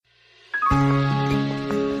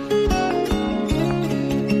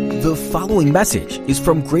The following message is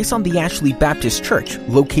from Grace on the Ashley Baptist Church,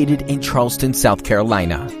 located in Charleston, South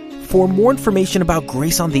Carolina. For more information about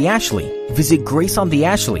Grace on the Ashley, visit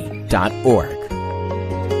graceontheashley.org.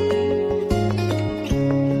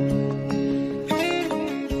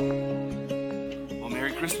 Well,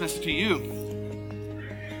 Merry Christmas to you.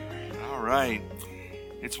 All right.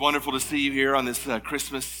 It's wonderful to see you here on this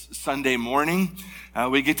Christmas Sunday morning.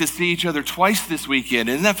 We get to see each other twice this weekend.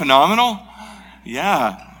 Isn't that phenomenal?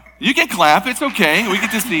 Yeah. You can clap. It's okay. We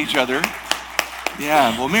get to see each other.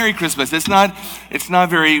 Yeah. Well, Merry Christmas. It's not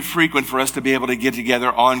very frequent for us to be able to get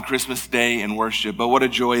together on Christmas Day and worship, but what a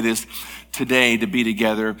joy it is today to be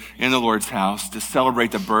together in the Lord's house to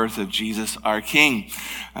celebrate the birth of Jesus, our King.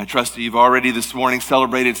 I trust that you've already this morning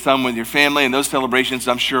celebrated some with your family, and those celebrations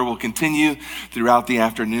I'm sure will continue throughout the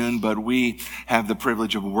afternoon, but we have the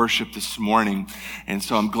privilege of worship this morning, and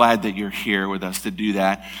so I'm glad that you're here with us to do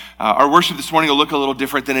that. Our worship this morning will look a little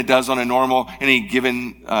different than it does on a normal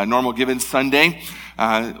given Sunday.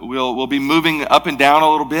 We'll be moving up and down a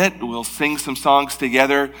little bit. We'll sing some songs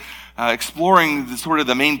together, exploring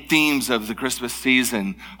the main themes of the Christmas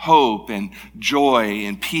season: hope and joy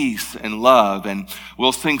and peace and love. And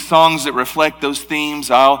we'll sing songs that reflect those themes.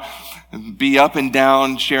 I'll be up and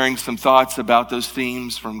down sharing some thoughts about those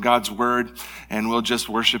themes from God's Word, and we'll just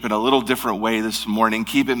worship in a little different way this morning.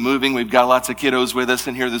 Keep it moving. We've got lots of kiddos with us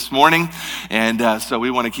in here this morning, and so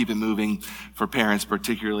we want to keep it moving for parents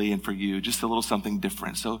particularly, and for you, just a little something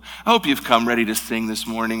different. So I hope you've come ready to sing this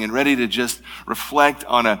morning and ready to just reflect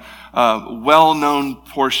on a well-known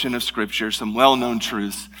portion of Scripture, some well-known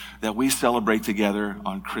truths that we celebrate together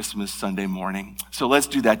on Christmas Sunday morning. So let's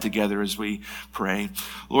do that together as we pray.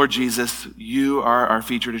 Lord Jesus, you are our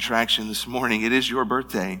featured attraction this morning. It is your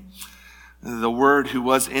birthday. The Word who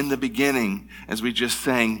was in the beginning, as we just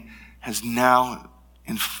sang, has now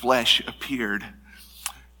in flesh appeared.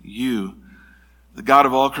 You, the God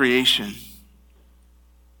of all creation,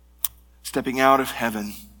 stepping out of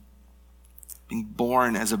heaven, being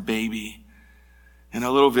born as a baby in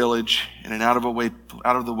a little village in an out of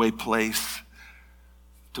the way place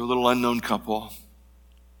to a little unknown couple,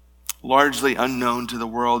 largely unknown to the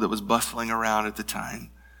world that was bustling around at the time.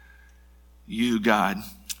 You, God,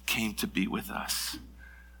 came to be with us.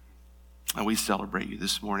 And we celebrate you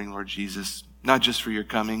this morning, Lord Jesus, not just for your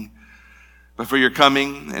coming, but for your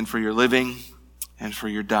coming and for your living and for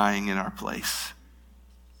your dying in our place.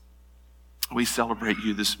 We celebrate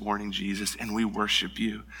you this morning, Jesus, and we worship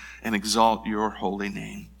you and exalt your holy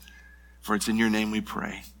name. For it's in your name we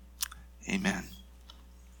pray. Amen.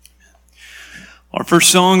 Our first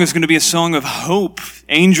song is going to be a song of hope.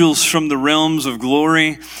 Angels from the realms of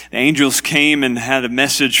glory. The angels came and had a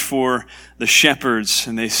message for the shepherds,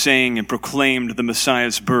 and they sang and proclaimed the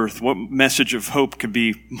Messiah's birth. What message of hope could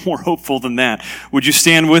be more hopeful than that? Would you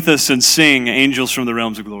stand with us and sing Angels from the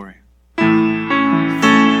Realms of Glory?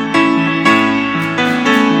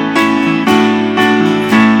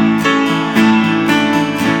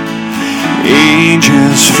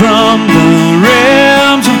 Angels from the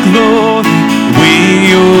realms of glory, wing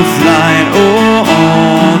your flight o'er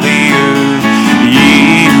all the earth.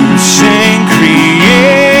 Ye who sing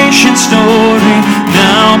creation's story,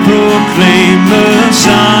 now proclaim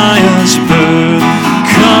Messiah's birth.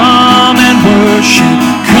 Come and worship,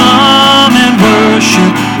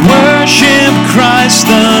 worship Christ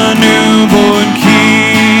the newborn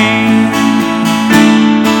King.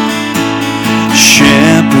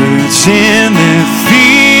 Shepherds in their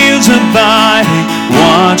fields abiding,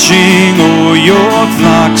 watching o'er your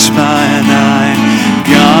flocks by night.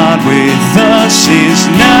 God with us is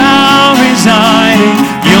now residing,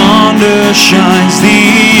 yonder shines the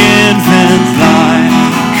infant light.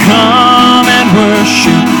 Come and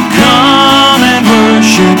worship,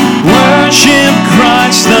 worship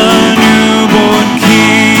Christ the newborn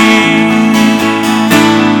King.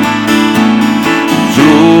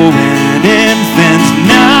 Though an infant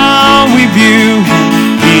now we view him,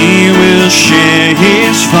 he will share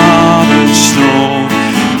his Father's throne.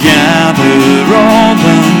 Gather all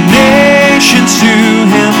the nations to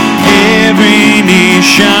him, every knee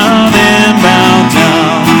shall then bow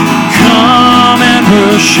down. Come and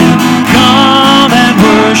worship,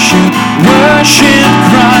 worship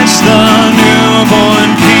Christ the newborn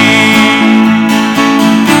King.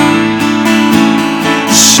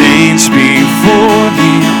 Saints before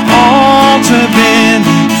the altar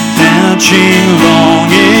bending, marching long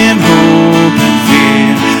in hope and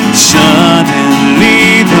fear.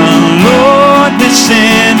 Suddenly the Lord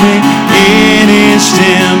descending in his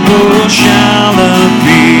temple shall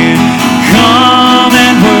appear. Come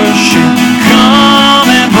and worship,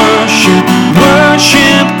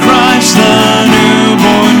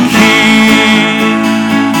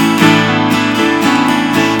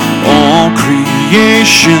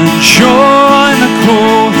 creation join the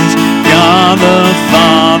chorus. God the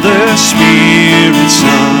Father, Spirit,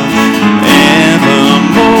 Son,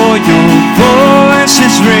 evermore your voice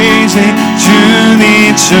is raising to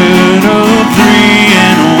the eternal three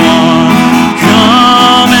and one.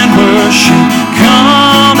 Come and worship,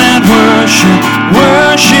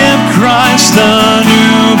 worship Christ the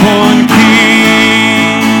newborn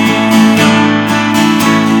King.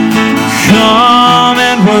 Come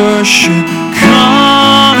and worship,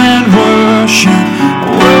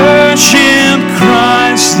 worship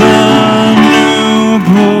Christ the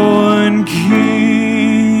newborn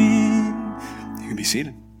King. You can be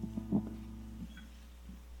seated.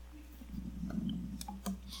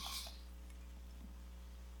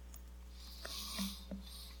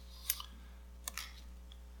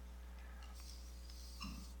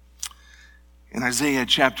 In Isaiah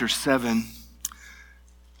chapter 7,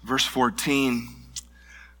 verse 14,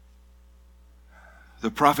 the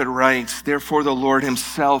prophet writes, "Therefore the Lord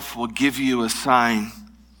himself will give you a sign.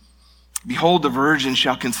 Behold, the virgin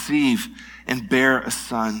shall conceive and bear a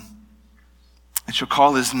son, and shall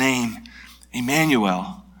call his name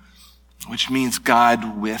Emmanuel," which means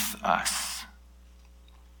God with us.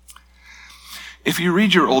 If you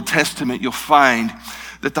read your Old Testament, you'll find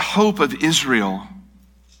that the hope of Israel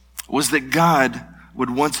was that God would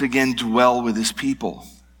once again dwell with his people.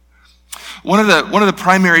 One of the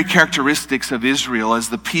primary characteristics of Israel as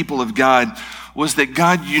the people of God was that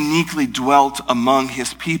God uniquely dwelt among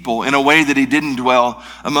his people in a way that he didn't dwell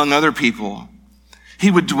among other people. He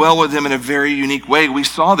would dwell with them in a very unique way. We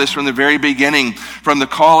saw this from the very beginning, from the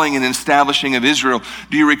calling and establishing of Israel.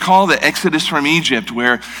 Do you recall the Exodus from Egypt,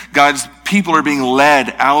 where God's people are being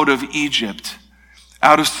led out of Egypt,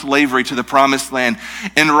 out of slavery to the promised land?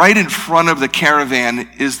 And right in front of the caravan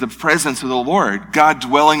is the presence of the Lord, God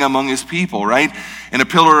dwelling among his people, right? In a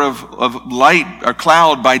pillar of light or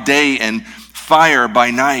cloud by day and fire by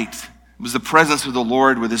night. It was the presence of the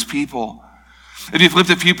Lord with his people. If you flipped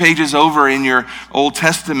a few pages over in your Old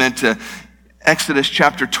Testament to Exodus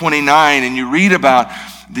chapter 29, and you read about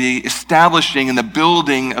the establishing and the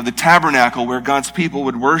building of the tabernacle where God's people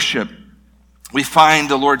would worship, we find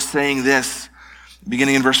the Lord saying this,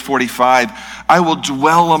 beginning in verse 45, "I will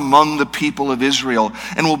dwell among the people of Israel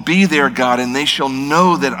and will be their God, and they shall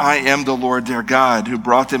know that I am the Lord their God who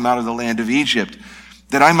brought them out of the land of Egypt,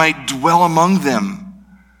 that I might dwell among them,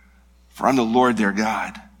 for I'm the Lord their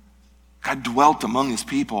God." God dwelt among his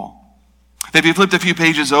people. If you flipped a few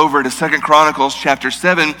pages over to 2 Chronicles chapter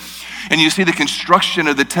 7, and you see the construction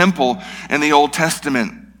of the temple in the Old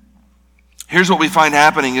Testament. Here's what we find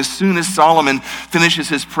happening. As soon as Solomon finishes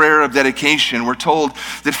his prayer of dedication, we're told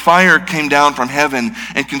that fire came down from heaven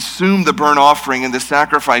and consumed the burnt offering and the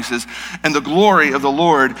sacrifices, and the glory of the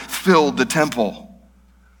Lord filled the temple.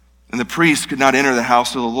 And the priests could not enter the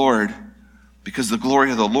house of the Lord because the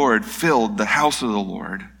glory of the Lord filled the house of the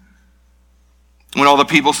Lord. When all the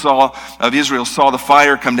people of Israel saw the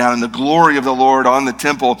fire come down and the glory of the Lord on the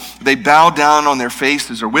temple, they bowed down on their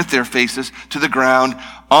faces or with their faces to the ground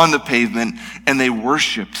on the pavement, and they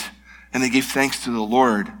worshiped and they gave thanks to the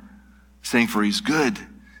Lord, saying, "For he's good,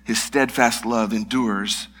 his steadfast love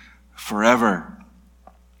endures forever."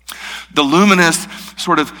 The luminous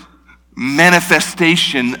sort of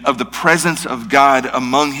manifestation of the presence of God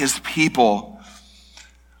among his people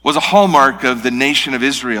was a hallmark of the nation of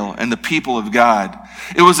Israel and the people of God.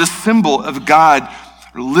 It was a symbol of God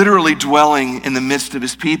literally dwelling in the midst of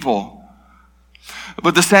his people.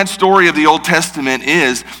 But the sad story of the Old Testament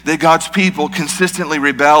is that God's people consistently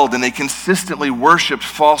rebelled and they consistently worshiped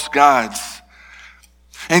false gods.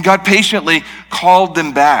 And God patiently called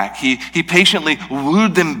them back. He patiently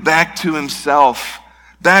wooed them back to himself,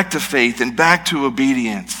 back to faith and back to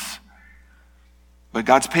obedience. But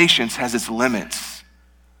God's patience has its limits.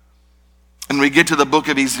 And we get to the book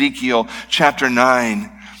of Ezekiel, chapter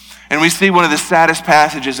 9, and we see one of the saddest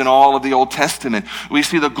passages in all of the Old Testament. We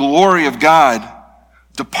see the glory of God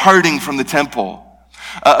departing from the temple,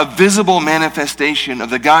 a visible manifestation of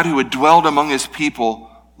the God who had dwelled among his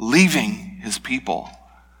people, leaving his people.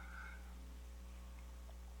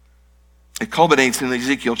 It culminates in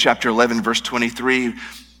Ezekiel chapter 11, verse 23,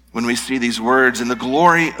 when we see these words, "And the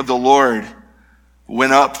glory of the Lord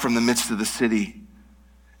went up from the midst of the city,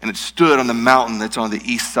 and it stood on the mountain that's on the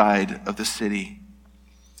east side of the city."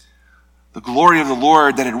 The glory of the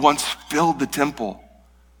Lord that had once filled the temple,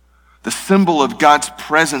 the symbol of God's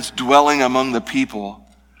presence dwelling among the people,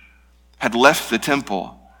 had left the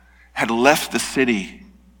temple, had left the city,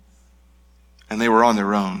 and they were on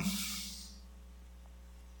their own.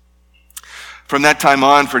 From that time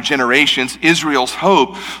on, for generations, Israel's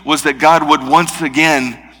hope was that God would once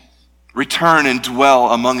again return and dwell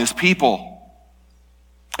among his people.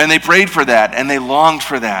 And they prayed for that, and they longed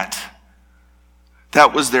for that.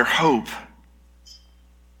 That was their hope.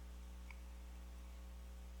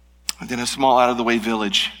 And then a small out-of-the-way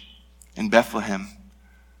village in Bethlehem,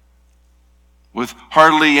 with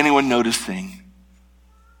hardly anyone noticing,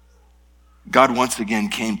 God once again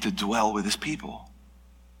came to dwell with his people.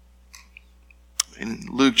 In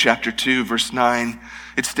Luke chapter 2, verse 9,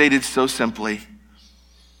 it's stated so simply.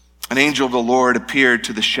 An angel of the Lord appeared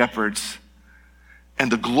to the shepherds,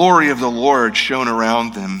 and the glory of the Lord shone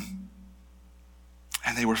around them,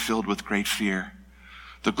 and they were filled with great fear.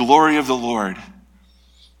 The glory of the Lord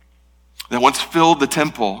that once filled the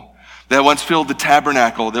temple, that once filled the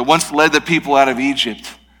tabernacle, that once led the people out of Egypt,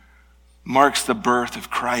 marks the birth of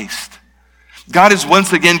Christ. God has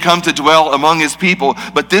once again come to dwell among his people,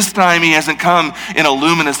 but this time he hasn't come in a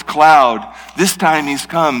luminous cloud. This time he's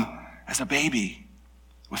come as a baby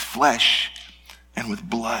with flesh and with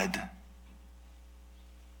blood.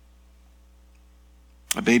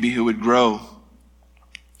 A baby who would grow.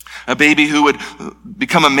 A baby who would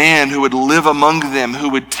become a man, who would live among them, who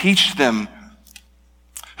would teach them,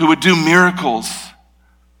 who would do miracles,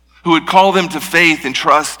 who would call them to faith and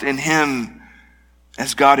trust in him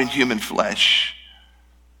as God in human flesh.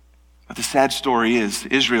 But the sad story is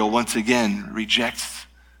Israel once again rejects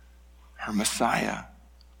her Messiah.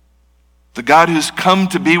 The God who's come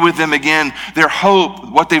to be with them again, their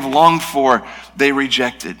hope, what they've longed for, they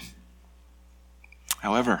rejected.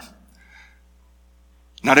 However,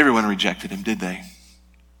 not everyone rejected him, did they?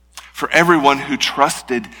 For everyone who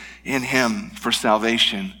trusted in him for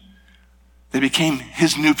salvation, they became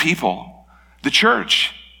his new people, the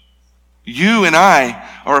church. You and I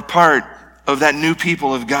are a part of that new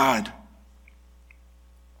people of God.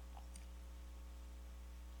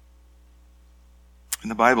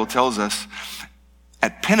 And the Bible tells us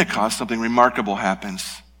at Pentecost something remarkable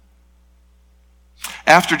happens.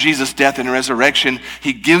 After Jesus' death and resurrection,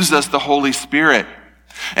 he gives us the Holy Spirit.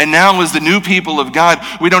 And now as the new people of God,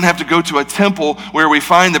 we don't have to go to a temple where we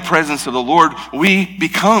find the presence of the Lord. We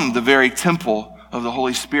become the very temple of the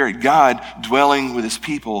Holy Spirit, God dwelling with his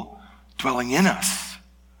people, dwelling in us.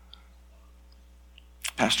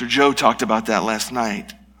 Pastor Joe talked about that last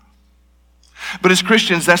night. But as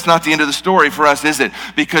Christians, that's not the end of the story for us, is it?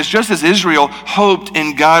 Because just as Israel hoped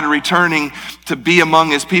in God returning to be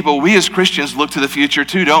among his people, we as Christians look to the future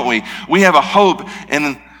too, don't we? We have a hope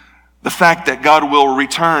in the fact that God will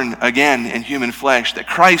return again in human flesh, that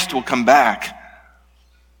Christ will come back.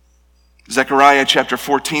 Zechariah chapter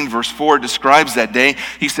 14 verse 4 describes that day.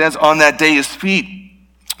 He says, on that day his feet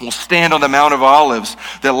will stand on the Mount of Olives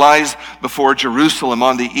that lies before Jerusalem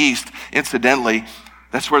on the east. Incidentally,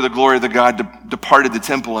 that's where the glory of the God departed the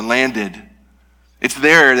temple and landed. It's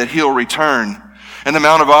there that he'll return. And the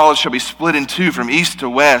Mount of Olives shall be split in two from east to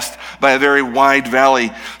west by a very wide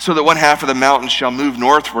valley, so that one half of the mountain shall move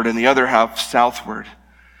northward and the other half southward.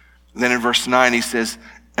 And then in verse 9 he says,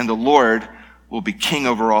 and the Lord will be king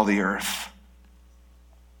over all the earth.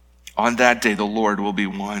 On that day the Lord will be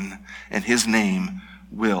one, and his name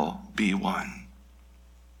will be one.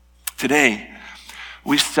 Today,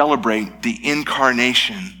 we celebrate the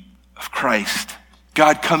incarnation of Christ,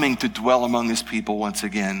 God coming to dwell among his people once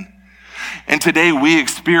again. And today we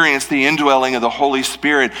experience the indwelling of the Holy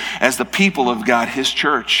Spirit as the people of God, his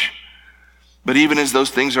church. But even as those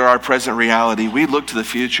things are our present reality, we look to the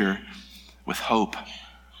future with hope.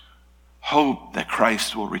 Hope that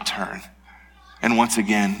Christ will return and once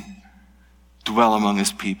again dwell among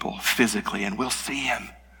his people physically, and we'll see him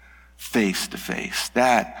face to face.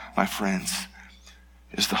 That, my friends,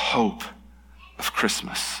 is the hope of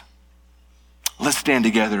Christmas. Let's stand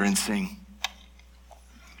together and sing.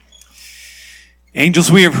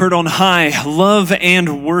 Angels we have heard on high, love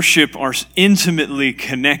and worship are intimately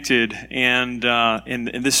connected, and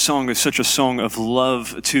this song is such a song of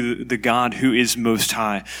love to the God who is most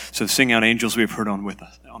high. So sing out Angels we have heard on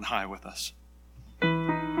high with us.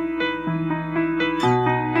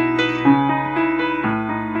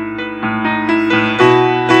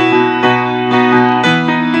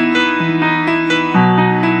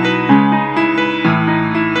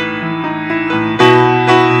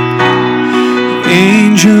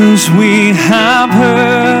 Angels we have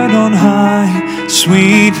heard on high,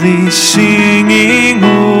 sweetly singing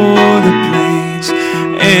o'er the plains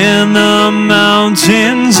and the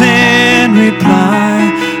mountains in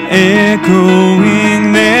reply,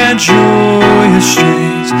 echoing their joyous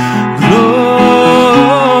strains. Gloria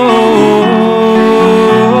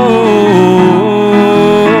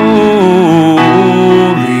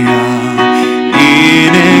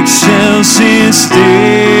in excelsis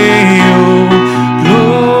Deo.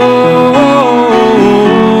 Gloria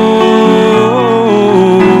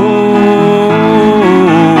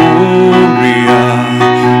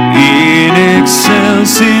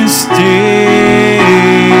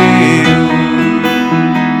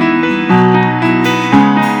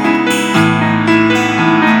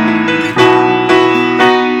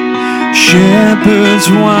is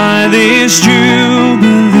why this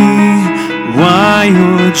jubilee, why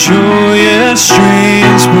your joyous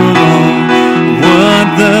strains prolong. What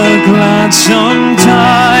the gladsome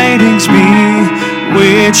tidings be,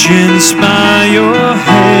 which inspire your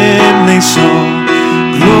heavenly song.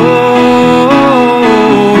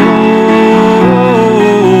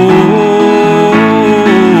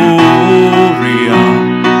 Gloria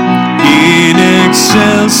in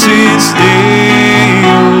excelsis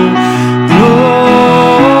Deo. Gloria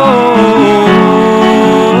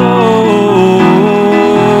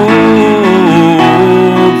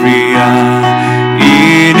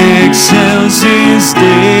in excelsis Deo.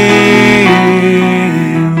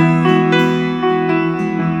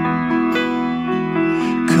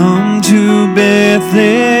 Come to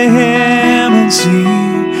Bethlehem and see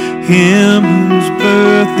him whose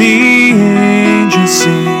birth the angels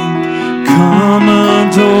sing. Come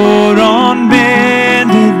adore on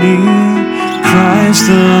bended knee Christ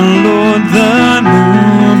the Lord, the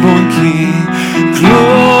newborn King.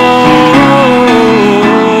 Gloria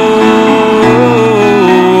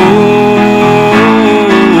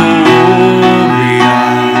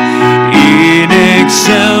in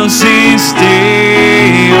excelsis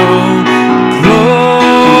Deo. Gloria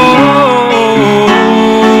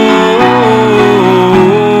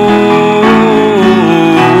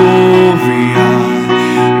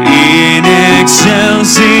in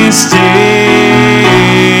excelsis Deo.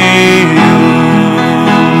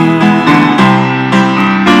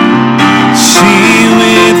 See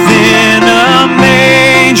within a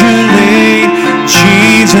manger laid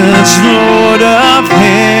Jesus, Lord of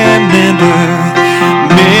heaven and earth.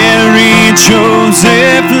 Mary,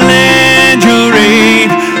 Joseph, lend your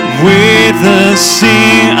aid with the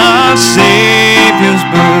sing of Savior's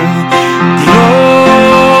birth. Gloria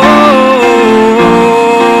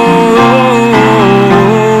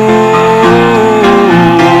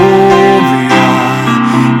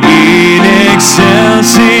in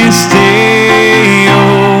excelsis Deo.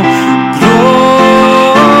 Gloria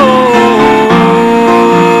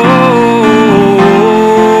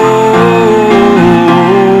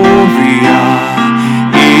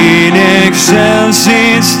in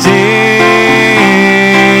excelsis Deo.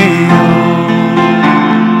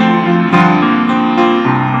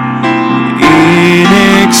 In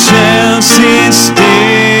excelsis Deo.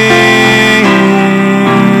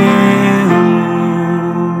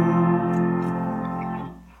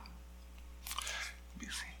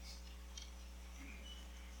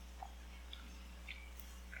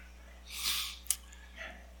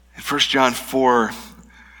 In 1 John 4,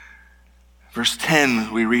 verse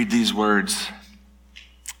 10, we read these words.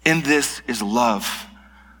 In this is love,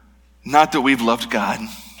 not that we've loved God,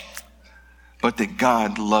 but that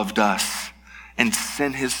God loved us and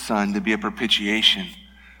sent his Son to be a propitiation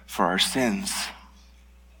for our sins.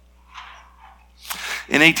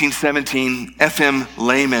 In 1817, F.M.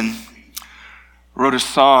 Lehman wrote a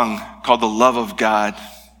song called The Love of God.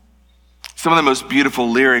 Some of the most beautiful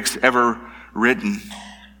lyrics ever written.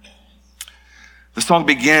 The song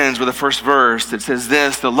begins with the first verse that says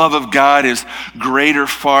this: the love of God is greater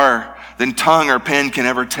far than tongue or pen can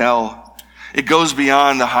ever tell. It goes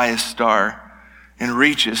beyond the highest star and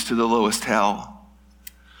reaches to the lowest hell.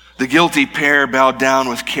 The guilty pair bowed down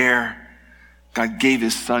with care. God gave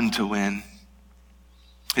his Son to win.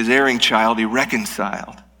 His erring child he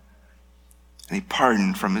reconciled, and he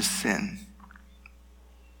pardoned from his sin.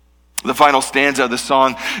 The final stanza of the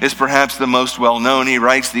song is perhaps the most well-known. He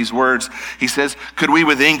writes these words. He says, could we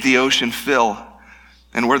with ink the ocean fill,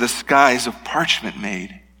 and were the skies of parchment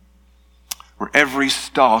made, were every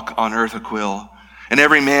stalk on earth a quill, and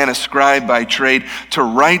every man a scribe by trade, to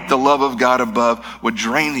write the love of God above would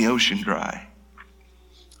drain the ocean dry,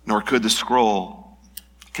 nor could the scroll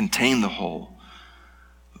contain the whole,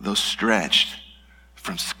 though stretched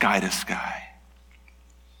from sky to sky.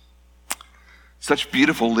 Such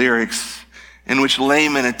beautiful lyrics in which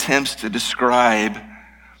Lehman attempts to describe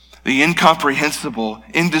the incomprehensible,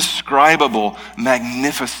 indescribable,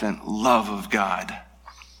 magnificent love of God.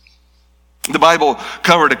 The Bible,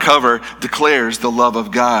 cover to cover, declares the love of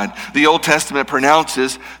God. The Old Testament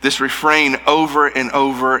pronounces this refrain over and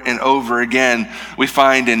over and over again. We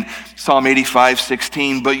find in Psalm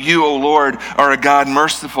 85:16, but you, O Lord, are a God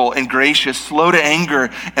merciful and gracious, slow to anger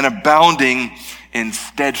and abounding in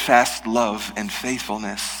steadfast love and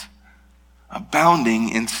faithfulness. Abounding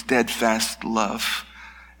in steadfast love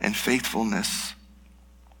and faithfulness.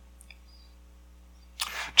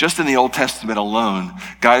 Just in the Old Testament alone,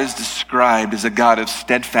 God is described as a God of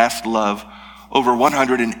steadfast love over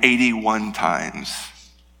 181 times.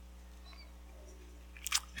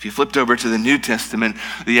 If you flipped over to the New Testament,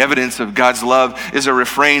 the evidence of God's love is a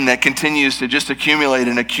refrain that continues to just accumulate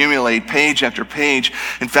and accumulate page after page.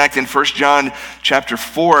 In fact, in 1 John chapter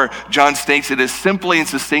 4, John states it as simply and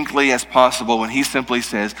succinctly as possible when he simply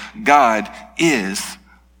says, God is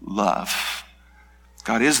love.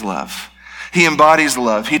 God is love. He embodies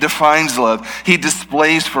love. He defines love. He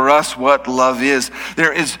displays for us what love is.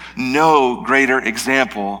 There is no greater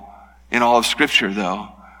example in all of Scripture, though,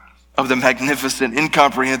 of the magnificent,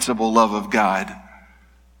 incomprehensible love of God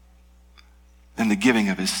than the giving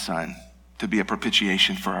of his Son to be a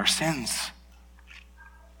propitiation for our sins.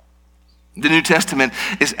 The New Testament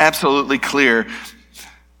is absolutely clear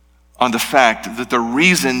on the fact that the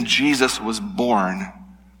reason Jesus was born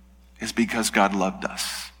is because God loved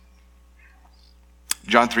us.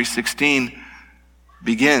 John 3:16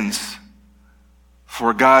 begins,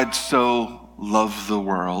 "For God so loved the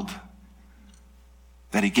world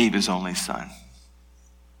that he gave his only Son."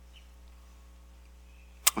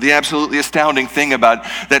 The absolutely astounding thing about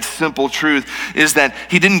that simple truth is that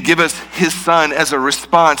he didn't give us his Son as a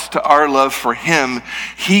response to our love for him.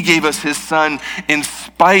 He gave us his Son in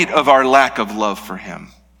spite of our lack of love for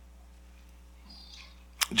him.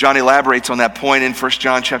 John elaborates on that point in 1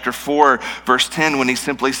 John chapter 4, verse 10, when he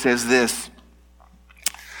simply says this,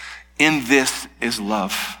 "In this is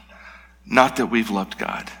love, not that we've loved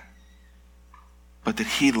God, but that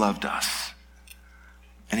he loved us,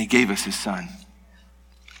 and he gave us his Son."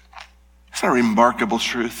 It's a remarkable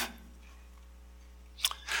truth.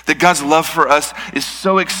 That God's love for us is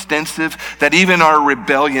so extensive that even our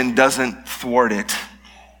rebellion doesn't thwart it.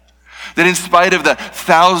 That in spite of the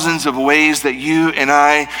thousands of ways that you and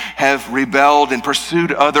I have rebelled and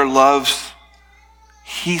pursued other loves,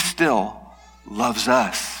 he still loves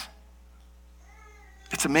us.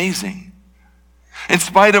 It's amazing. In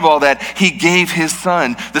spite of all that, he gave his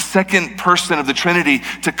Son, the second person of the Trinity,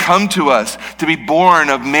 to come to us, to be born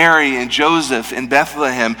of Mary and Joseph in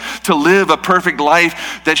Bethlehem, to live a perfect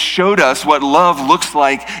life that showed us what love looks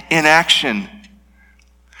like in action.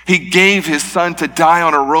 He gave his Son to die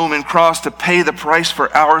on a Roman cross to pay the price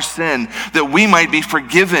for our sin, that we might be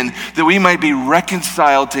forgiven, that we might be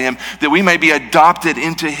reconciled to him, that we might be adopted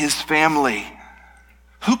into his family.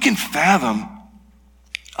 Who can fathom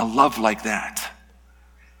a love like that?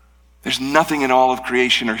 There's nothing in all of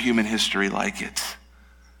creation or human history like it.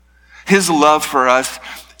 His love for us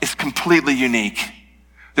is completely unique.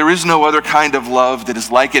 There is no other kind of love that is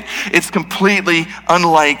like it. It's completely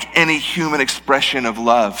unlike any human expression of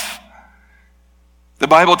love. The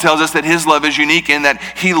Bible tells us that his love is unique in that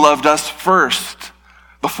he loved us first,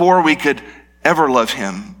 before we could ever love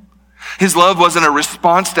him. His love wasn't a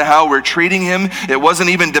response to how we're treating him. It wasn't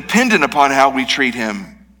even dependent upon how we treat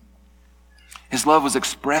him. His love was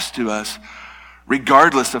expressed to us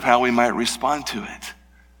regardless of how we might respond to it.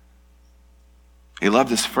 He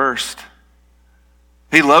loved us first.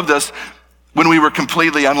 He loved us when we were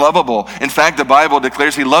completely unlovable. In fact, the Bible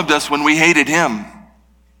declares he loved us when we hated him.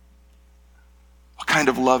 What kind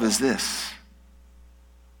of love is this?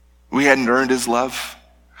 We hadn't earned his love.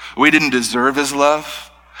 We didn't deserve his love.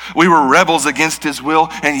 We were rebels against his will,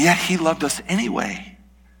 and yet he loved us anyway.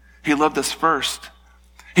 He loved us first.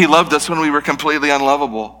 He loved us when we were completely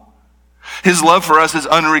unlovable. His love for us is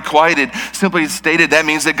unrequited. Simply stated, that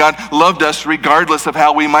means that God loved us regardless of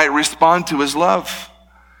how we might respond to his love.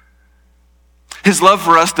 His love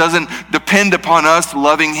for us doesn't depend upon us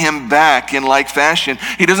loving him back in like fashion.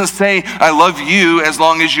 He doesn't say, "I love you as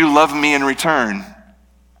long as you love me in return."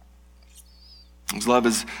 His love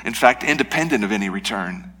is, in fact, independent of any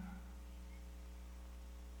return.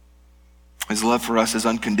 His love for us is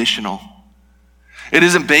unconditional. It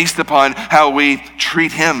isn't based upon how we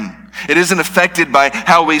treat him. It isn't affected by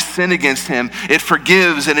how we sin against him. It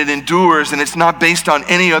forgives and it endures, and it's not based on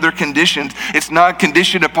any other conditions. It's not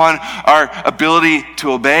conditioned upon our ability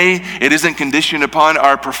to obey. It isn't conditioned upon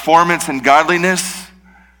our performance and godliness.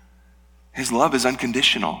 His love is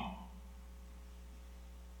unconditional.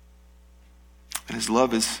 And his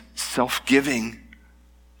love is self-giving.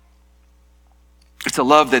 It's a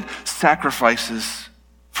love that sacrifices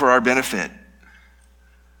for our benefit.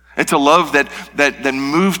 It's a love that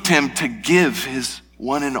moved him to give his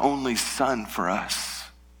one and only Son for us.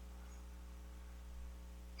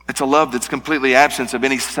 It's a love that's completely absent of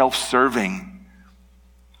any self-serving.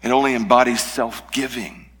 It only embodies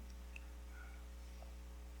self-giving.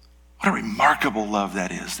 What a remarkable love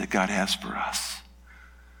that is that God has for us.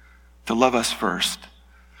 To love us first.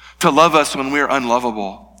 To love us when we're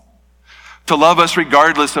unlovable. To love us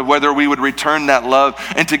regardless of whether we would return that love,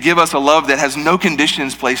 and to give us a love that has no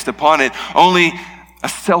conditions placed upon it, only a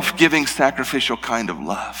self-giving, sacrificial kind of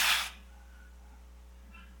love.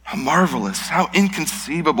 How marvelous, how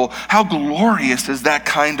inconceivable, how glorious is that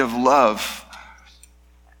kind of love.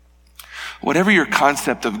 Whatever your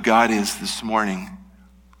concept of God is this morning,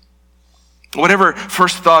 whatever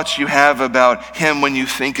first thoughts you have about him when you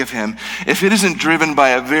think of him, if it isn't driven by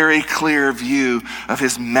a very clear view of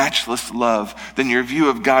his matchless love, then your view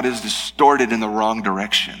of God is distorted in the wrong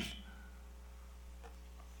direction.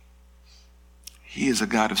 He is a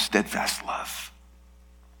God of steadfast love.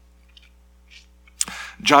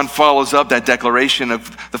 John follows up that declaration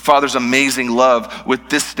of the Father's amazing love with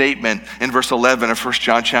this statement in verse 11 of 1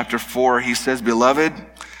 John chapter 4. He says, "Beloved,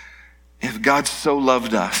 if God so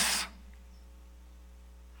loved us,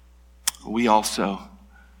 we also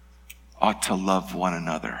ought to love one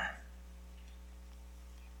another."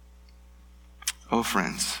 Oh,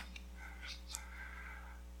 friends,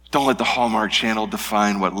 don't let the Hallmark Channel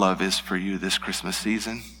define what love is for you this Christmas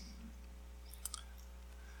season.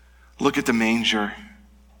 Look at the manger,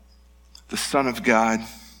 the Son of God,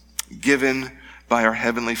 given by our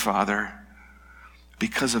Heavenly Father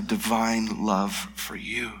because of divine love for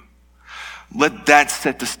you. Let that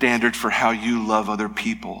set the standard for how you love other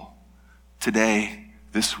people today,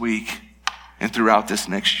 this week, and throughout this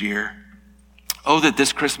next year. Oh, that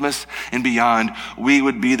this Christmas and beyond, we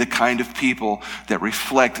would be the kind of people that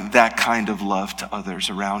reflect that kind of love to others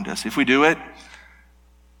around us. If we do it,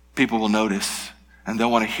 people will notice and they'll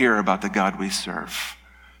want to hear about the God we serve,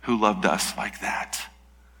 who loved us like that.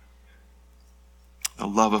 The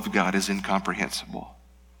love of God is incomprehensible.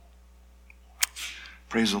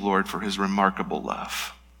 Praise the Lord for his remarkable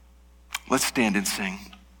love. Let's stand and sing.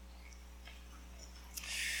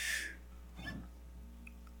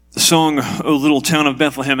 The song, "O Little Town of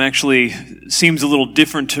Bethlehem," actually seems a little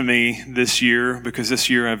different to me this year because this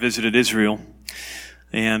year I visited Israel.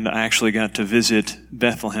 And I actually got to visit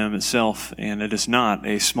Bethlehem itself, and it is not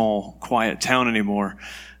a small, quiet town anymore.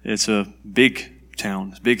 It's a big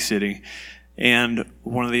town, big city. And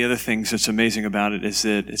one of the other things that's amazing about it is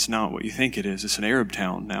that it's not what you think it is. It's an Arab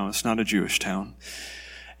town now. It's not a Jewish town.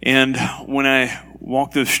 And when I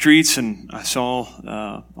walked those streets and I saw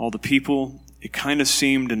all the people, it kind of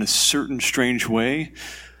seemed in a certain strange way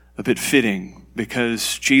a bit fitting,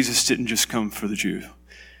 because Jesus didn't just come for the Jew.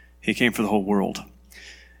 He came for the whole world.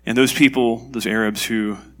 And those people, those Arabs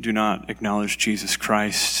who do not acknowledge Jesus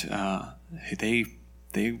Christ, they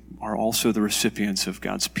are also the recipients of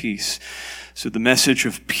God's peace. So the message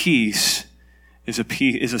of peace is a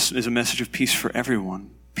message of peace for everyone.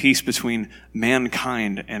 Peace between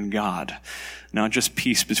mankind and God, not just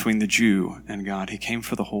peace between the Jew and God. He came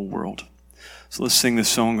for the whole world. So let's sing the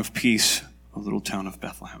song of peace, "O Little Town of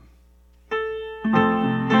Bethlehem."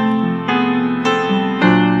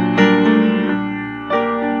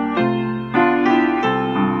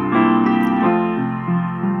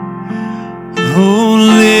 Oh,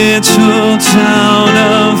 little town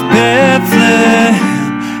of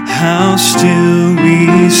Bethlehem, how still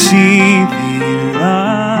we see thee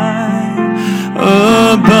lie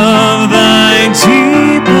above thy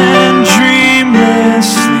deep and dreamless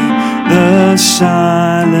sleep. The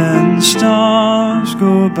silent stars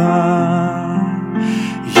go by,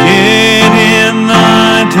 yet in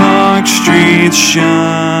thy dark streets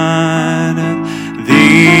shineth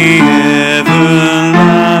the everlasting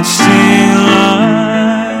light.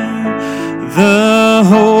 The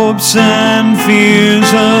hopes and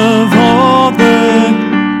fears of all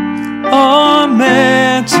are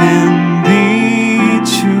met in thee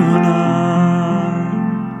tonight.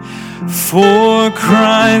 For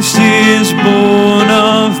Christ is born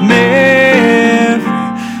of Mary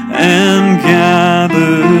and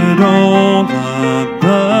gathered all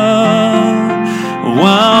above.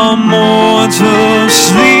 While mortals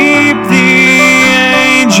sleep, the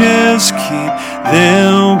angels keep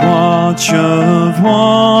their watch of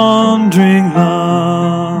wandering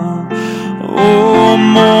love. Oh,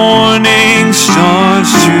 morning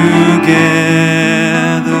stars together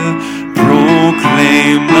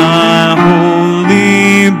proclaim thy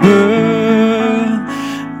holy birth,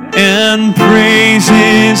 and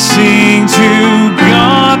praises sing to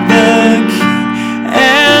God the King,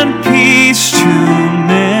 and peace to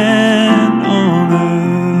men on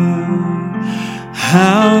earth.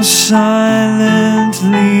 How silently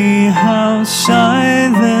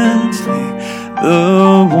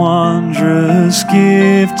the wondrous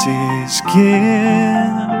gift is given.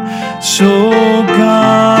 So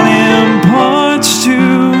God imparts to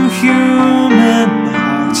human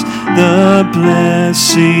hearts the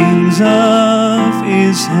blessings of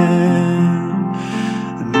his hand.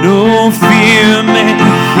 No fear may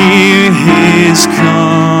hear his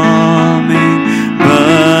coming,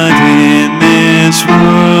 but in this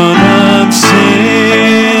world of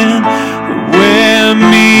sin,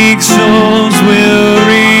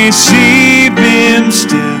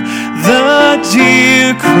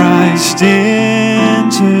 Christ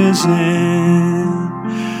enters in.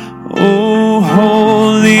 O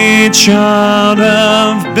holy child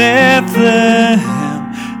of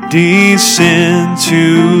Bethlehem, descend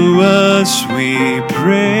to us, we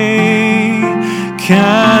pray.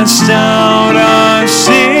 Cast out our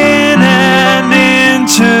sin and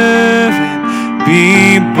enter in.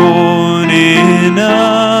 Be born in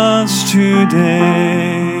us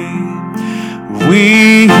today.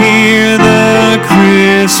 We hear the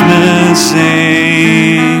Christmas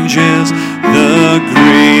angels, the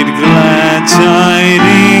great glad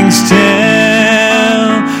tidings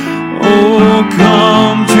tell. Oh,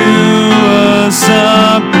 come to us,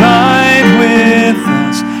 abide with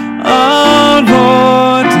us, our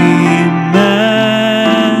Lord Emmanuel.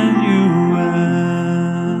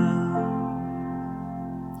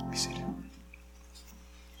 Be seated.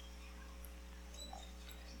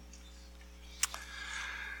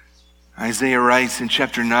 Isaiah writes in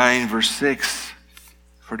chapter 9, verse 6,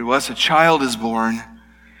 "For to us a child is born,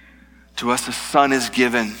 to us a son is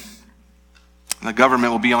given, and the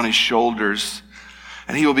government will be on his shoulders,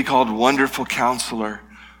 and he will be called Wonderful Counselor,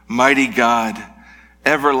 Mighty God,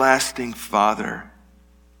 Everlasting Father,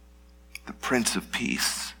 the Prince of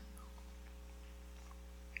Peace."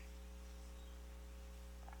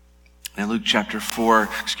 In Luke chapter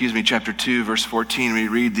 2, verse 14, we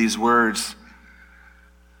read these words,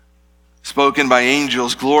 spoken by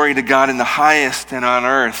angels, "Glory to God in the highest, and on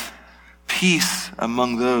earth, peace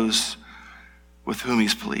among those with whom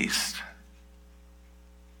he's pleased."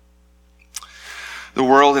 The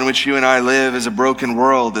world in which you and I live is a broken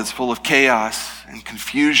world that's full of chaos and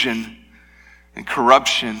confusion and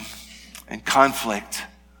corruption and conflict.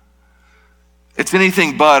 It's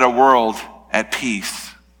anything but a world at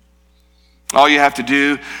peace. All you have to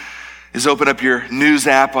do is open up your news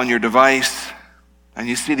app on your device, and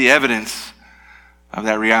you see the evidence of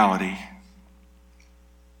that reality.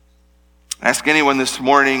 Ask anyone this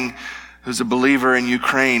morning who's a believer in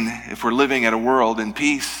Ukraine if we're living at a world in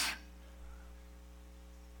peace.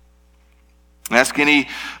 Ask any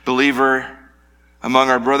believer among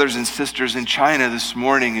our brothers and sisters in China this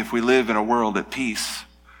morning if we live in a world at peace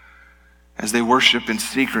as they worship in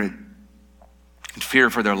secret and fear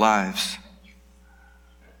for their lives.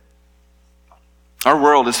 Our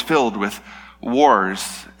world is filled with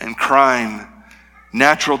wars and crime,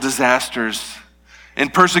 natural disasters,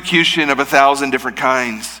 and persecution of 1,000 different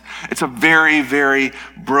kinds. It's a very, very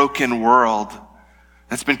broken world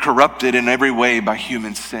that's been corrupted in every way by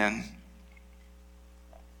human sin.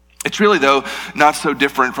 It's really, though, not so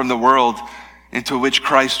different from the world into which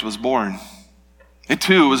Christ was born. It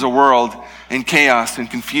too was a world in chaos and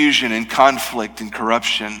confusion and conflict and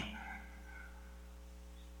corruption.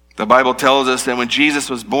 The Bible tells us that when Jesus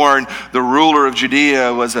was born, the ruler of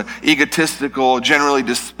Judea was an egotistical, generally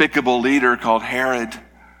despicable leader called Herod,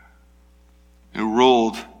 who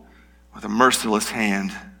ruled with a merciless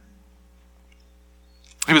hand.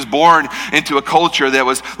 He was born into a culture that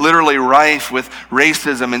was literally rife with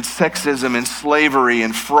racism and sexism and slavery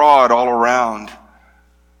and fraud all around.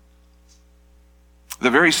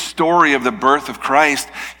 The very story of the birth of Christ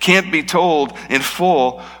can't be told in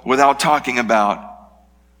full without talking about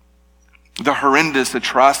the horrendous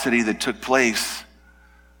atrocity that took place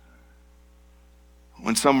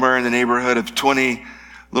when somewhere in the neighborhood of 20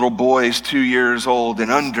 little boys 2 years old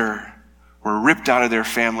and under were ripped out of their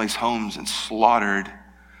families' homes and slaughtered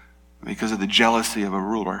because of the jealousy of a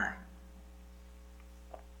ruler.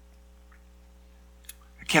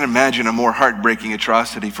 I can't imagine a more heartbreaking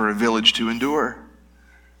atrocity for a village to endure.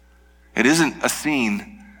 It isn't a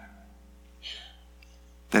scene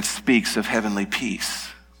that speaks of heavenly peace.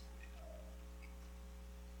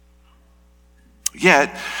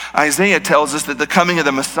 Yet, Isaiah tells us that the coming of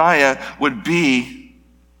the Messiah would be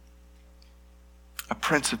a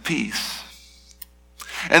Prince of Peace.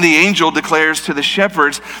 And the angel declares to the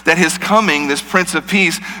shepherds that his coming, this Prince of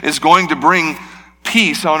Peace, is going to bring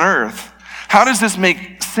peace on earth. How does this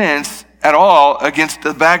make sense at all against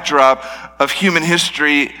the backdrop of human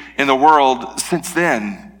history in the world since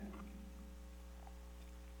then?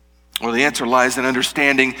 Well, the answer lies in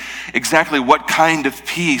understanding exactly what kind of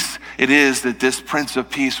peace it is that this Prince of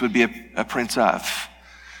Peace would be a prince of.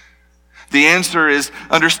 The answer is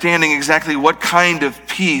understanding exactly what kind of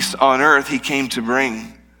peace on earth he came to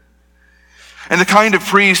bring. And the kind of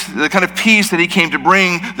peace that he came to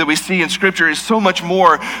bring that we see in Scripture is so much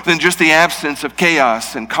more than just the absence of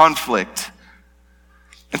chaos and conflict.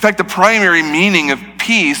 In fact, the primary meaning of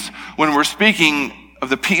peace when we're speaking of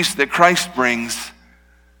the peace that Christ brings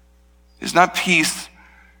is not peace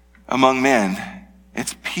among, men.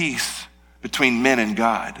 It's peace between men and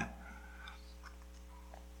God.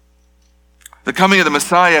 The coming of the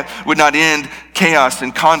Messiah would not end chaos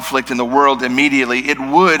and conflict in the world immediately. It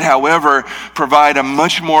would, however, provide a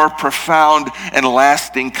much more profound and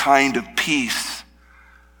lasting kind of peace.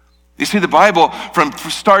 You see, the Bible, from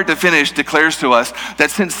start to finish, declares to us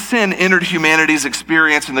that since sin entered humanity's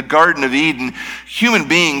experience in the Garden of Eden, human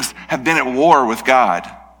beings have been at war with God.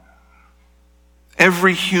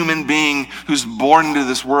 Every human being who's born into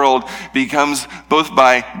this world becomes, both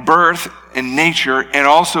by birth and nature and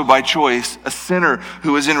also by choice, a sinner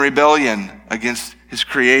who is in rebellion against his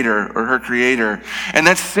creator or her creator. And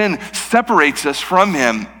that sin separates us from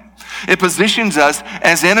him. It positions us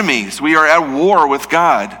as enemies. We are at war with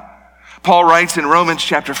God. Paul writes in Romans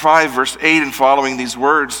chapter 5, verse 8 and following these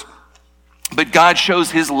words, "But God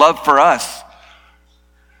shows his love for us,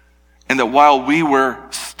 and that while we were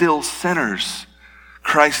still sinners,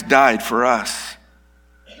 Christ died for us.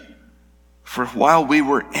 For while we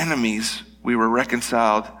were enemies, we were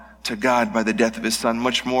reconciled to God by the death of his Son.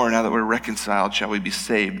 Much more, now that we're reconciled, shall we be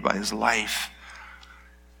saved by his life."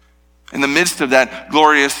 In the midst of that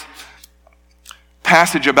glorious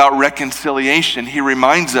passage about reconciliation, he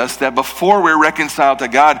reminds us that before we were reconciled to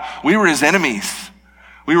God, we were his enemies.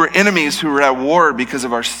 We were enemies who were at war because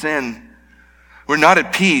of our sin. We're not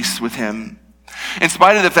at peace with him. In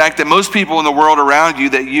spite of the fact that most people in the world around you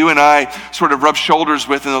that you and I sort of rub shoulders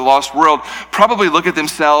with in the lost world probably look at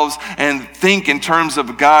themselves and think in terms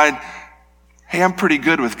of God, hey, I'm pretty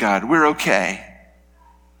good with God. We're okay.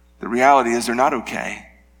 The reality is they're not okay.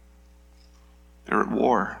 They're at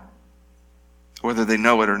war, whether they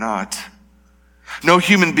know it or not. No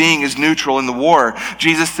human being is neutral in the war.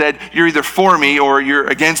 Jesus said, you're either for me or you're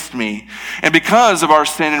against me. And because of our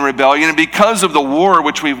sin and rebellion, and because of the war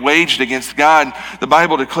which we've waged against God, the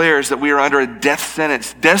Bible declares that we are under a death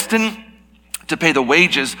sentence, destined to pay the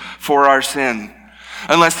wages for our sin.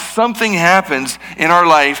 Unless something happens in our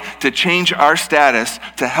life to change our status,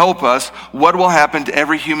 to help us, what will happen to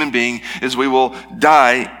every human being is we will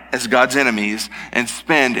die as God's enemies and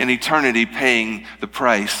spend an eternity paying the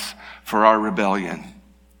price for our rebellion.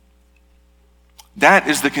 That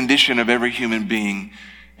is the condition of every human being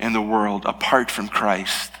in the world apart from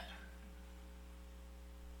Christ.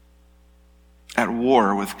 At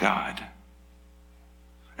war with God.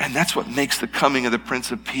 And that's what makes the coming of the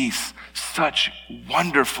Prince of Peace such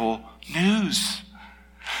wonderful news.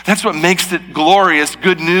 That's what makes it glorious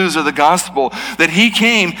good news of the gospel, that he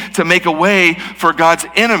came to make a way for God's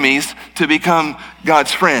enemies to become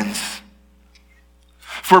God's friends.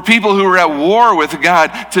 For people who are at war with God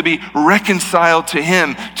to be reconciled to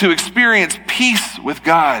him, to experience peace with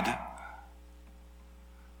God.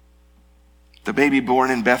 The baby born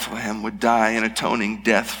in Bethlehem would die an atoning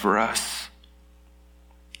death for us,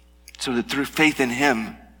 so that through faith in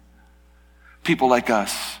him, people like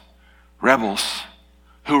us, rebels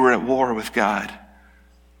who are at war with God,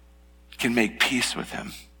 can make peace with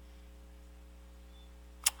him.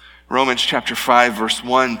 Romans chapter 5, verse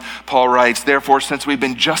 1, Paul writes, "Therefore, since we've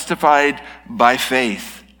been justified by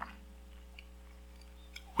faith,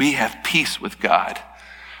 we have peace with God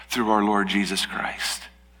through our Lord Jesus Christ."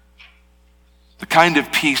 The kind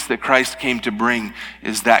of peace that Christ came to bring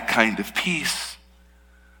is that kind of peace.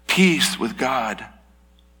 Peace with God.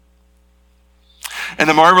 And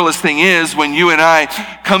the marvelous thing is, when you and I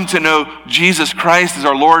come to know Jesus Christ as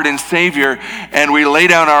our Lord and Savior, and we lay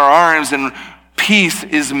down our arms and peace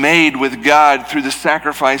is made with God through the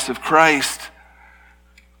sacrifice of Christ,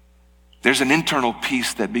 there's an internal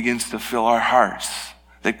peace that begins to fill our hearts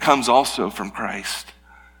that comes also from Christ.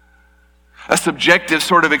 A subjective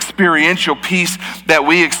sort of experiential peace that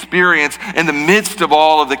we experience in the midst of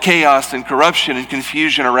all of the chaos and corruption and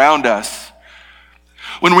confusion around us.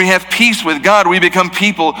 When we have peace with God, we become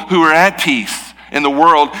people who are at peace in the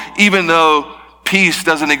world, even though peace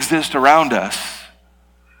doesn't exist around us.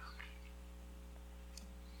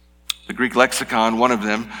 The Greek lexicon, one of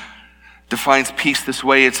them, defines peace this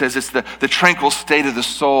way. It says it's the tranquil state of the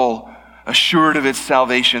soul, assured of its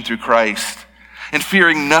salvation through Christ. And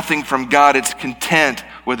fearing nothing from God, it's content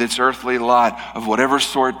with its earthly lot of whatever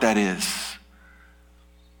sort that is.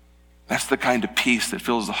 That's the kind of peace that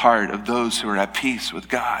fills the heart of those who are at peace with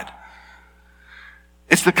God.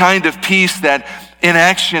 It's the kind of peace that in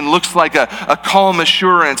action looks like a calm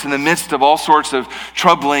assurance in the midst of all sorts of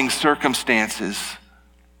troubling circumstances.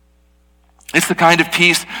 It's the kind of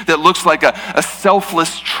peace that looks like a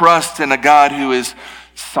selfless trust in a God who is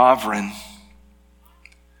sovereign.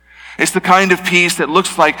 It's the kind of peace that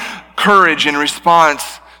looks like courage in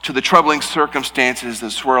response to the troubling circumstances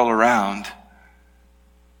that swirl around.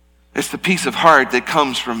 It's the peace of heart that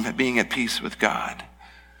comes from being at peace with God.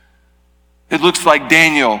 It looks like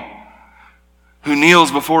Daniel who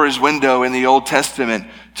kneels before his window in the Old Testament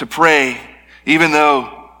to pray, even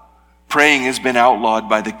though praying has been outlawed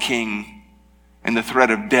by the king and the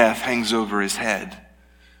threat of death hangs over his head.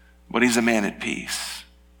 But he's a man at peace.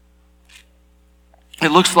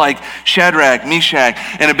 It looks like Shadrach, Meshach,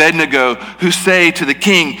 and Abednego who say to the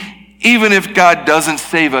king, even if God doesn't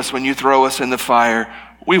save us when you throw us in the fire,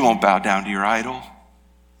 we won't bow down to your idol.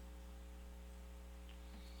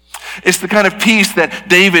 It's the kind of peace that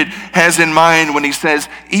David has in mind when he says,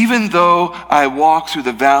 even though I walk through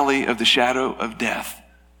the valley of the shadow of death,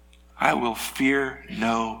 I will fear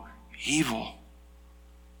no evil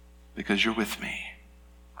because you're with me.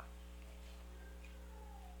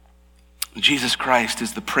 Jesus Christ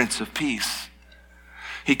is the Prince of Peace.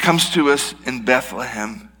 He comes to us in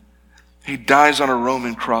Bethlehem. He dies on a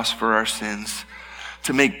Roman cross for our sins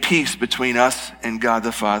to make peace between us and God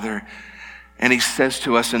the Father. And he says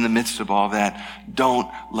to us in the midst of all that, don't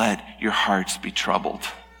let your hearts be troubled.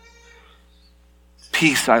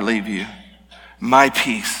 Peace I leave you. My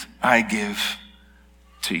peace I give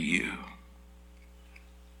to you.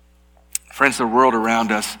 Friends, the world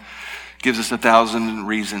around us gives us 1,000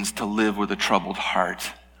 reasons to live with a troubled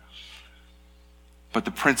heart. But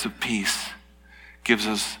the Prince of Peace gives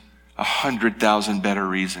us 100,000 better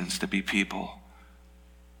reasons to be people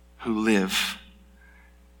who live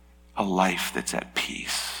a life that's at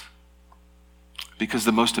peace. Because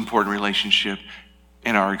the most important relationship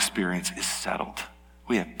in our experience is settled.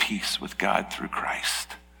 We have peace with God through Christ.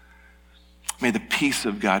 May the peace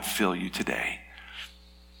of God fill you today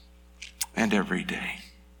and every day.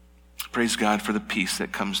 Praise God for the peace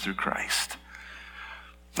that comes through Christ.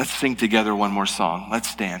 Let's sing together one more song. Let's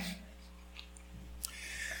stand.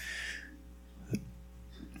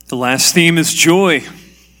 The last theme is joy,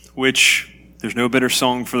 which there's no better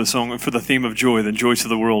song for the theme of joy than Joy to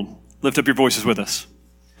the World. Lift up your voices with us.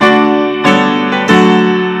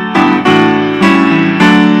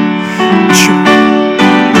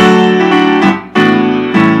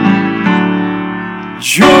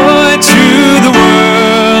 Joy to the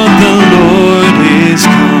world, the Lord is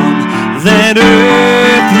come. Let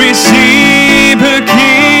earth receive her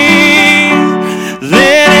King.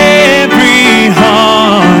 Let every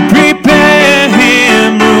heart prepare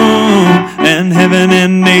him room. And heaven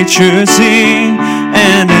and nature sing.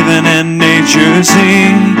 And heaven and nature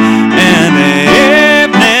sing. And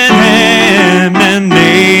heaven and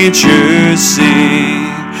nature sing.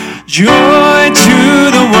 Joy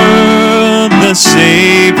to the world, the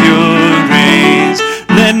Savior reigns.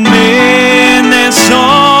 Let men their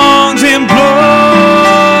songs employ,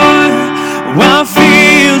 while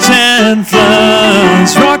fields and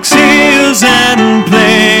floods, rocks, hills, and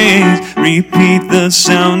plains repeat the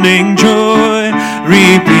sounding joy,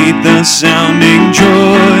 repeat the sounding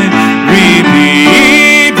joy,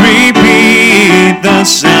 repeat the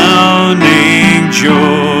sounding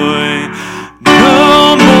joy.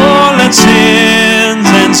 No more let sins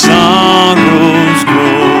and sorrows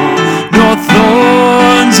grow, nor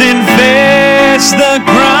thorns infest the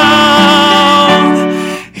ground.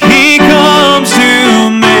 He comes to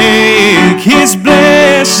make his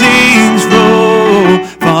blessings flow,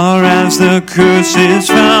 far as the curse is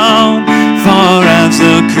found, far as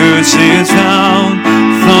the curse is found,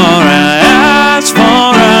 far as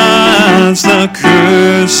the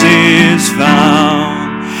curse is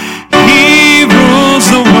found. He rules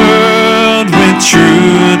the world with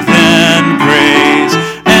truth and grace,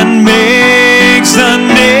 and makes the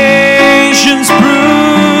nations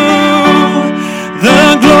prove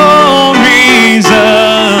the glories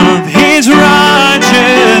of his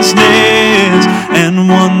righteousness, and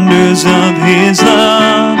wonders of his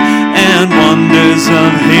love, and wonders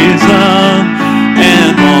of his love,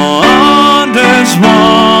 and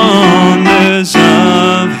wonders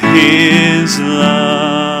of his love.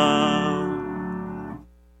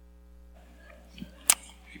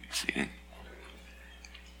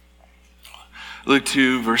 Luke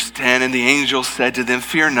 2, verse 10, and the angel said to them,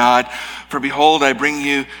 fear not, for behold, I bring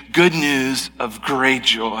you good news of great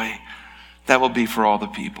joy that will be for all the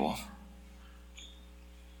people.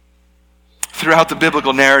 Throughout the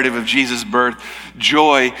biblical narrative of Jesus' birth,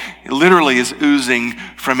 joy literally is oozing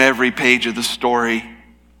from every page of the story.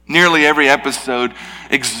 Nearly every episode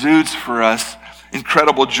exudes for us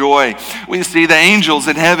incredible joy. We see the angels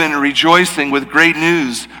in heaven rejoicing with great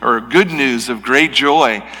news, or good news of great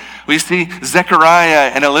joy. We see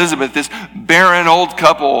Zechariah and Elizabeth, this barren old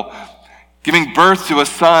couple, giving birth to a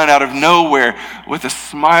son out of nowhere with a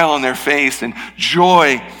smile on their face and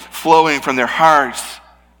joy flowing from their hearts.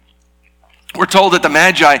 We're told that the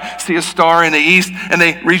Magi see a star in the east and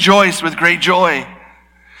they rejoice with great joy.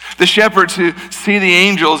 The shepherds who see the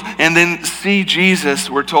angels and then see Jesus,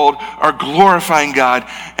 we're told, are glorifying God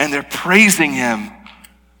and they're praising him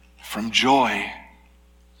from joy.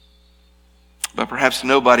 But perhaps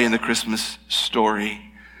nobody in the Christmas story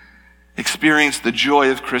experienced the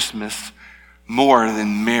joy of Christmas more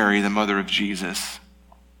than Mary, the mother of Jesus.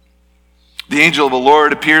 The angel of the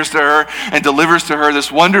Lord appears to her and delivers to her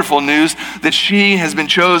this wonderful news that she has been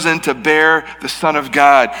chosen to bear the Son of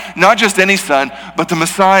God. Not just any son, but the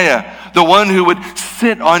Messiah, the one who would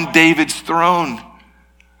sit on David's throne.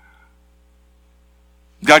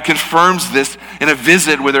 God confirms this in a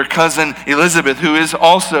visit with her cousin Elizabeth, who is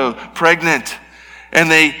also pregnant,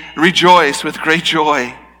 and they rejoice with great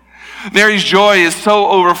joy. Mary's joy is so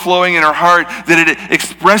overflowing in her heart that it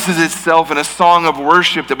expresses itself in a song of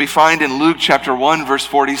worship that we find in Luke chapter 1, verse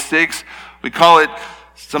 46. We call it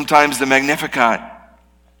sometimes the Magnificat.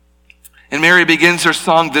 And Mary begins her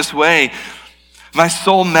song this way: "My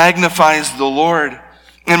soul magnifies the Lord,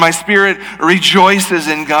 and my spirit rejoices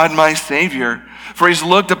in God my Savior. For he's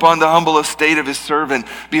looked upon the humble estate of his servant.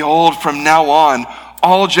 Behold, from now on,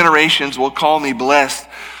 all generations will call me blessed.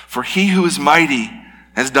 For he who is mighty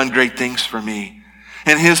has done great things for me,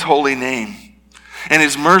 in his holy name. And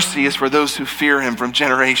his mercy is for those who fear him from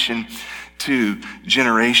generation to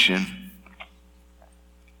generation."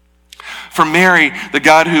 For Mary, the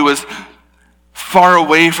God who was far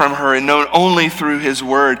away from her and known only through his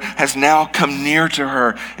word has now come near to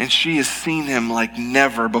her, and she has seen him like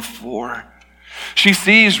never before. She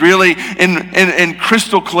sees really in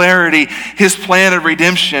crystal clarity his plan of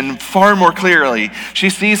redemption far more clearly. She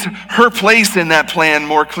sees her place in that plan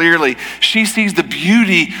more clearly. She sees the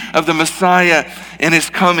beauty of the Messiah and his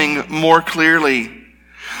coming more clearly.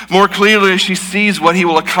 More clearly, she sees what he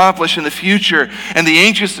will accomplish in the future and the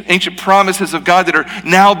ancient promises of God that are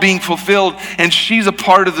now being fulfilled, and she's a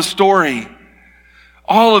part of the story.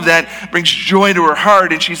 All of that brings joy to her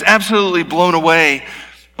heart, and she's absolutely blown away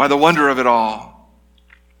by the wonder of it all.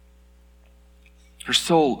 Her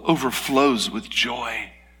soul overflows with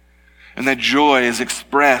joy, and that joy is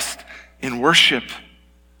expressed in worship.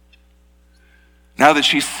 Now that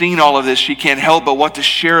she's seen all of this, she can't help but want to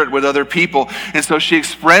share it with other people, and so she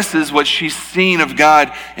expresses what she's seen of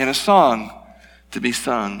God in a song to be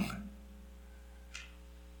sung.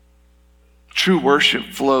 True worship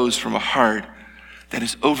flows from a heart that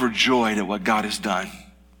is overjoyed at what God has done.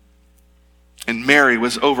 And Mary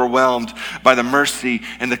was overwhelmed by the mercy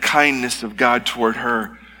and the kindness of God toward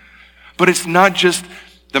her. But it's not just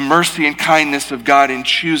the mercy and kindness of God in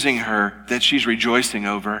choosing her that she's rejoicing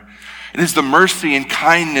over. It is the mercy and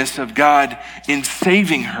kindness of God in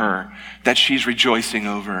saving her that she's rejoicing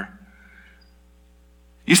over.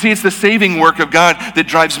 You see, it's the saving work of God that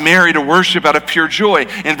drives Mary to worship out of pure joy.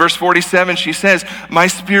 In verse 47, she says, "My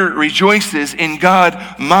spirit rejoices in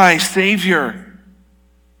God, my Savior."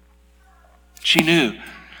 She knew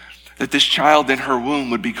that this child in her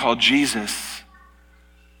womb would be called Jesus,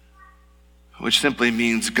 which simply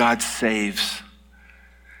means God saves.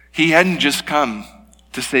 He hadn't just come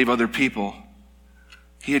to save other people.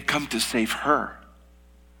 He had come to save her.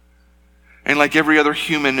 And like every other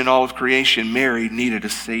human in all of creation, Mary needed a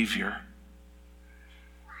Savior.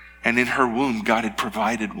 And in her womb, God had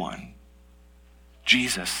provided one.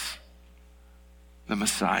 Jesus, the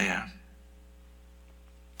Messiah.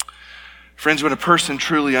 Friends, when a person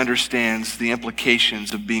truly understands the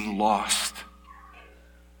implications of being lost,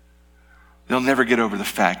 they'll never get over the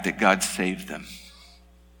fact that God saved them.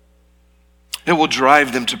 It will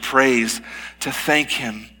drive them to praise, to thank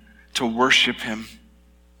him, to worship him,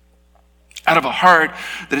 out of a heart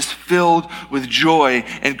that is filled with joy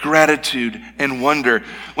and gratitude and wonder.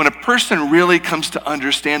 When a person really comes to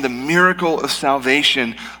understand the miracle of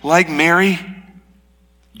salvation, like Mary,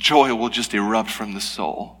 joy will just erupt from the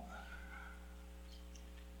soul.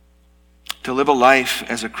 To live a life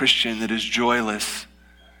as a Christian that is joyless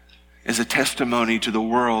is a testimony to the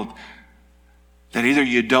world that either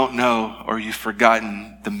you don't know or you've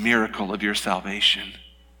forgotten the miracle of your salvation,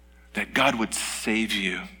 that God would save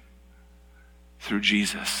you through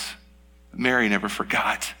Jesus. Mary never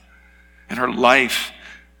forgot, and her life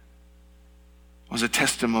was a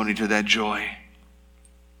testimony to that joy.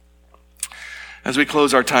 As we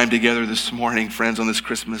close our time together this morning, friends, on this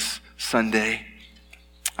Christmas Sunday,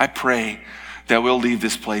 I pray that we'll leave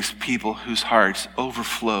this place people whose hearts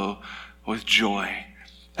overflow with joy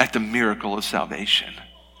at the miracle of salvation.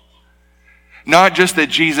 Not just that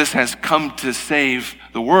Jesus has come to save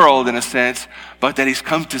the world in a sense, but that he's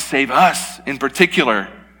come to save us in particular.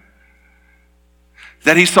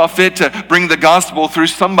 That he saw fit to bring the gospel through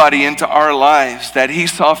somebody into our lives. That he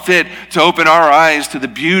saw fit to open our eyes to the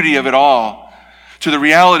beauty of it all. to the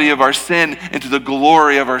reality of our sin and to the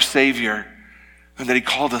glory of our Savior, and that he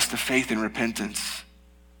called us to faith and repentance.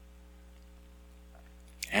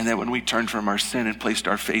 And that when we turned from our sin and placed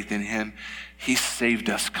our faith in him, he saved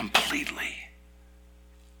us completely.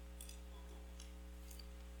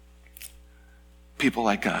 People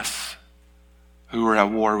like us who were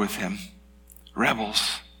at war with him,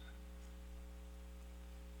 rebels,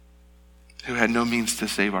 who had no means to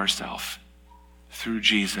save ourselves. Through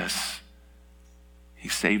Jesus, he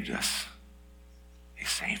saved us. He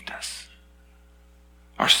saved us.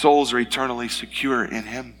 Our souls are eternally secure in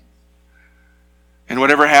him. And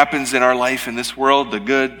whatever happens in our life in this world, the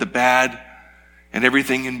good, the bad, and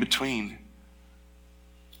everything in between,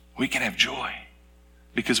 we can have joy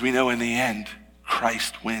because we know in the end,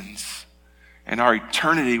 Christ wins. And our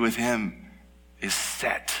eternity with him is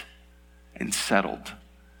set and settled.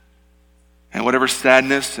 And whatever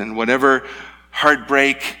sadness and whatever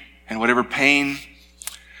heartbreak and whatever pain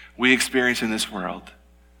we experience in this world,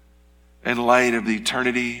 in light of the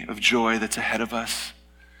eternity of joy that's ahead of us,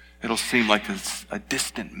 it'll seem like it's a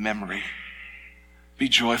distant memory. Be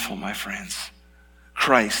joyful, my friends.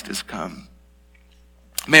 Christ has come.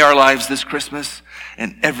 May our lives this Christmas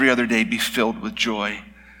and every other day be filled with joy.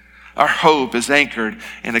 Our hope is anchored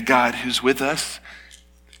in a God who's with us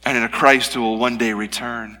and in a Christ who will one day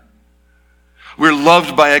return. We're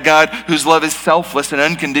loved by a God whose love is selfless and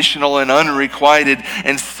unconditional and unrequited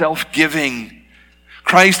and self-giving.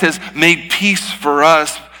 Christ has made peace for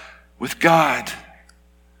us with God.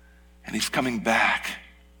 And he's coming back.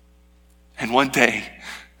 And one day,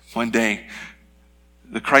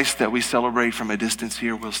 the Christ that we celebrate from a distance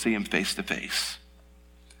here, we'll see him face to face.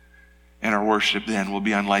 And our worship then will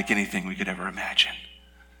be unlike anything we could ever imagine.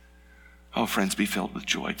 Oh, friends, be filled with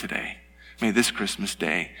joy today. May this Christmas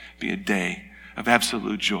day be a day of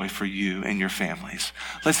absolute joy for you and your families.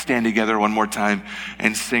 Let's stand together one more time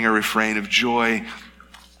and sing a refrain of joy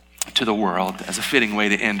to the world as a fitting way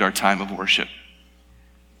to end our time of worship.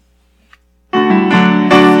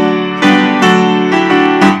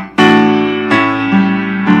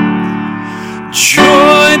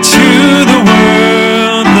 Joy to the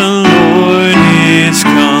world, the Lord is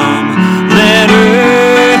come. Let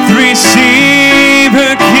earth receive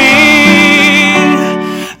her King.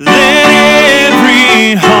 Let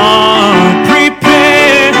every heart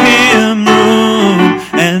prepare him room.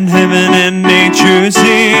 And heaven and nature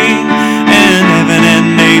sing. And heaven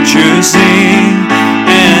and nature sing.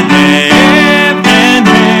 And heaven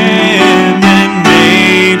and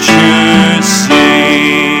nature sing.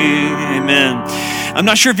 Amen. I'm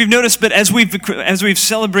not sure if you've noticed, but as we've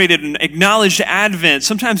celebrated and acknowledged Advent,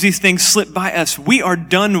 sometimes these things slip by us. We are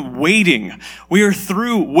done waiting. We are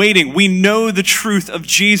through waiting. We know the truth of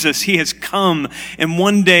Jesus. He has come. And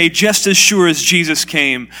one day, just as sure as Jesus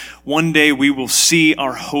came, one day we will see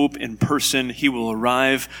our hope in person. He will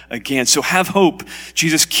arrive again. So have hope.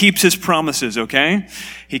 Jesus keeps his promises, okay?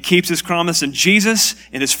 He keeps his promise in Jesus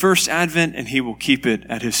in his first Advent, and he will keep it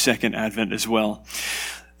at his second Advent as well.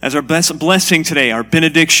 As our blessing today, our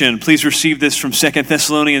benediction, please receive this from 2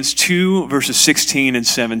 Thessalonians 2, verses 16 and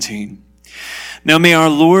 17. Now may our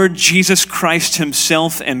Lord Jesus Christ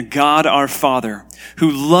himself and God our Father, who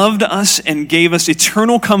loved us and gave us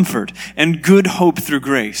eternal comfort and good hope through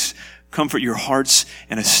grace, comfort your hearts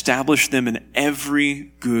and establish them in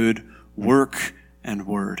every good work and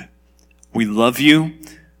word. We love you.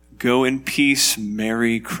 Go in peace.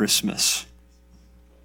 Merry Christmas.